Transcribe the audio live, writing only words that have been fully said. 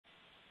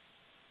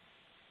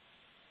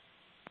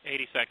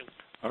80 seconds.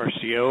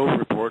 RCO,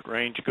 report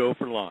range go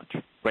for launch.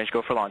 Range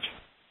go for launch.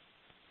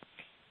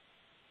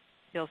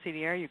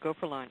 LCDR, you go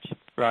for launch.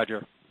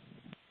 Roger.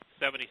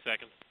 70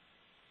 seconds.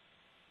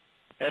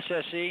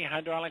 SSE,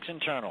 hydraulics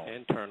internal.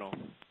 Internal.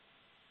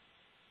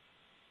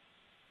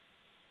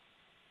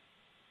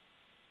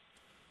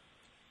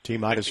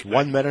 T-minus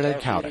 1 minute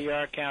and counting.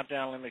 LCDR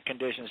countdown limit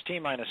conditions.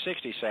 T-minus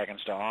 60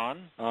 seconds to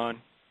on.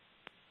 On.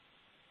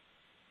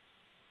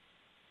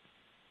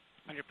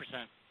 100%.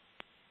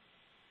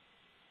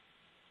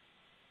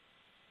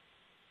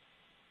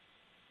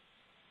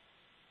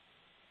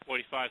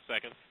 .45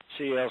 seconds.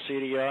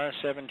 CLCDR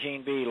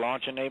 17B,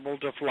 launch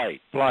enabled to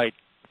flight. Flight.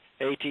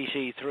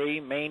 ATC 3,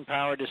 main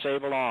power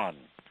disable on.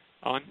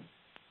 On.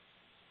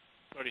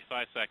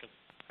 35 seconds.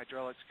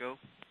 Hydraulics go.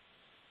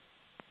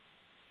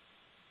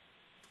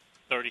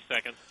 30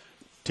 seconds.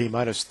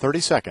 T-minus 30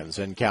 seconds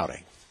and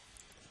counting.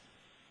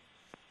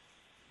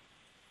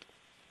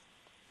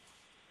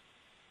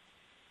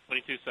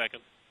 .22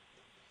 seconds.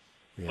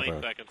 We 20 have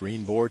a seconds.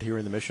 green board here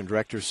in the Mission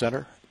Director's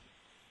Center.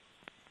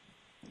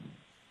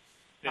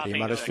 15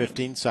 T-minus seconds.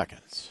 15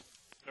 seconds.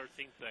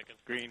 13 seconds.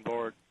 Green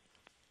board.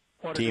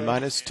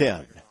 T-minus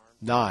 10,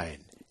 9,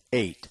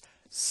 8,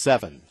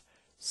 7,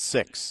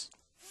 6,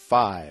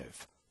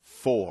 5,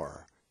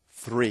 4,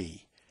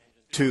 3,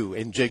 2.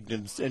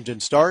 Engine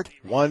start.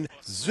 1,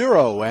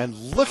 0. And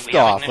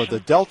liftoff of the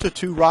Delta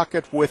II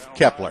rocket with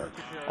Kepler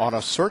on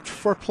a search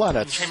for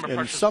planets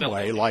in some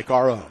way like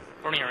our own.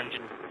 Vernier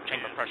engine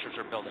chamber pressures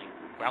are building.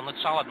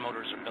 Groundlit solid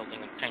motors are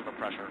building at chamber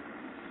pressure.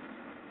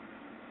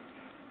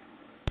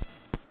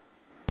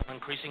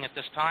 Increasing at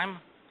this time.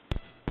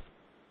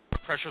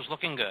 Pressure's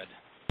looking good.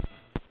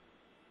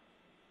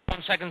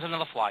 1 second into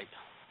the flight.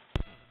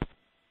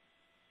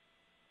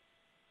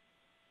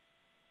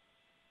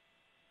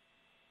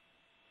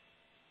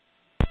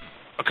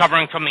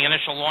 Recovering from the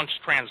initial launch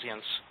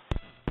transients.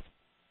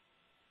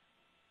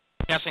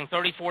 Passing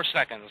 34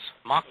 seconds.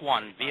 Mach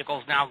 1.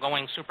 Vehicle's now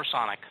going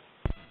supersonic.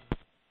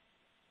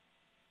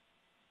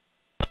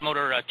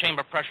 Motor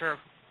chamber pressure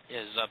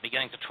is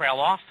beginning to trail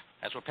off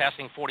as we're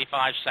passing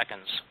 45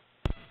 seconds.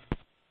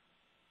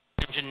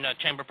 Engine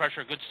chamber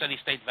pressure, good steady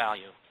state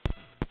value.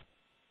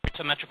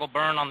 Symmetrical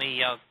burn on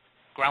the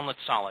groundlit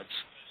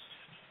solids.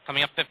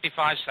 Coming up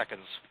 55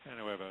 seconds.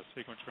 And we have a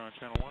sequencer on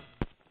channel 1.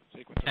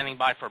 Sequencer. Standing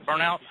by for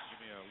burnout.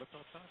 Give me a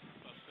liftoff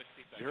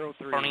time.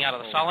 03. Burning out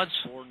of the solids.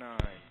 49.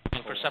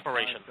 And for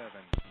separation.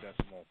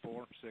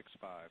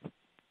 7.465.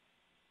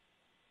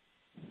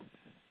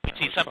 We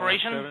see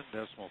separation.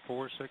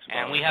 7.465.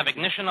 And we have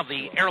ignition of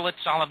the airlit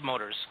solid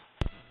motors.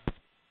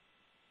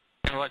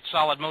 Airlit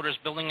solid motors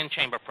building in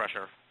chamber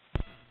pressure.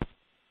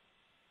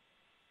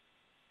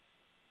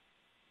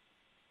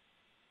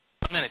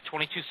 1 minute,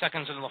 22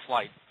 seconds into the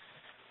flight.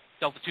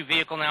 Delta II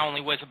vehicle now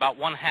only weighs about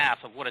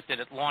 1/2 of what it did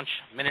at launch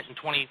a minute and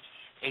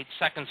 28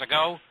 seconds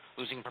ago,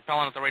 losing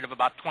propellant at the rate of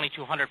about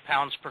 2,200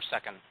 pounds per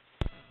second.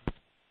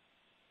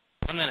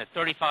 1 minute,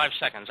 35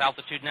 seconds.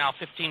 Altitude now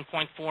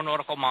 15.4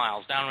 nautical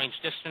miles. Downrange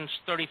distance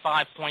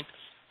 35.6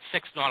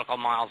 nautical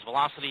miles.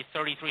 Velocity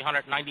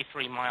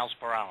 3,393 miles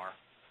per hour.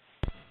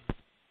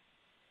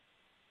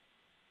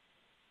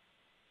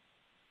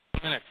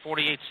 1 minute,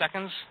 48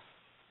 seconds.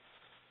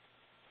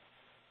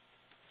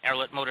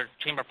 Airlit motor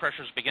chamber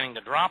pressure is beginning to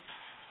drop.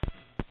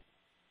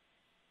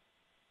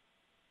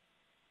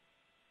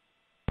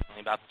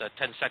 Only about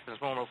 10 seconds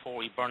more before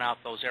we burn out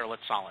those airlit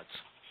solids.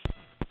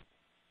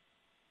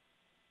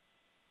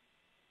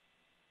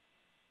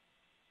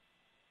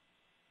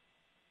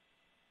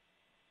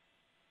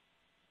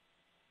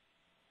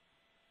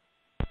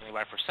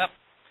 Anyway, for SEP,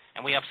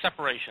 and we have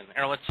separation.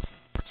 Airlits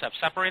have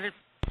separated.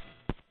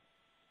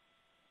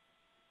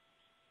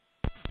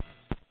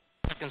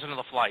 Seconds into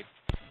the flight.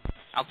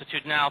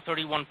 Altitude now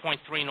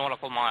 31.3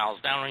 nautical miles.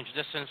 Downrange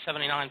distance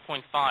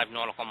 79.5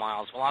 nautical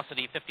miles.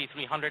 Velocity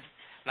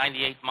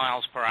 5,398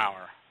 miles per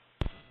hour.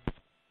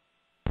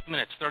 2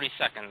 minutes, 30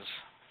 seconds.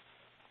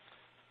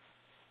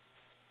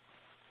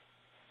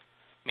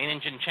 Main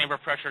engine chamber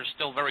pressure is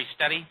still very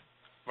steady.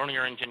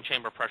 Vernier engine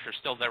chamber pressure is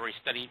still very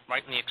steady,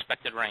 right in the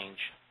expected range.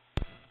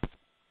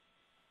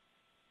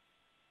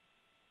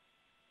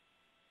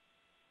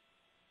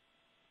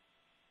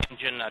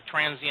 Engine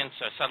transients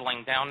are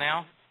settling down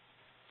now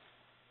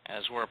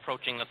as we're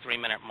approaching the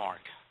 3-minute mark.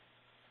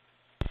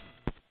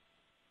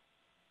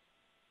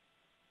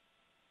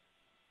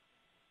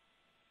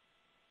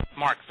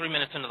 Mark, 3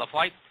 minutes into the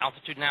flight.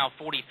 Altitude now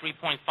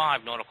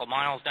 43.5 nautical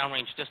miles.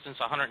 Downrange distance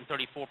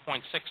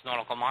 134.6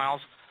 nautical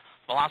miles.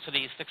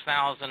 Velocity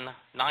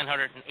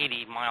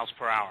 6,980 miles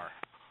per hour.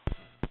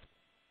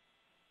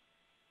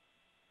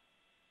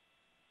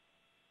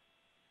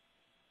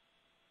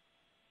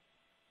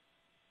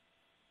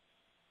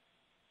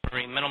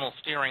 Very minimal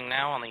steering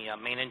now on the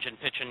main engine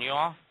pitch and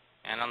yaw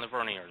and on the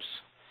verniers.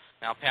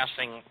 Now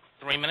passing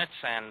 3 minutes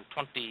and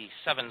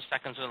 27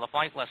 seconds into the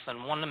flight, less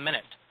than 1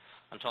 minute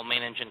until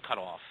main engine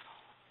cutoff.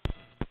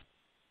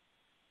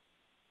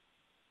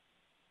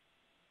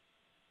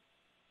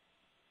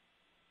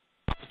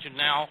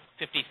 now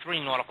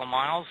 53 nautical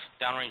miles.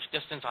 Downrange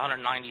distance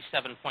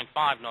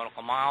 197.5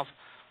 nautical miles.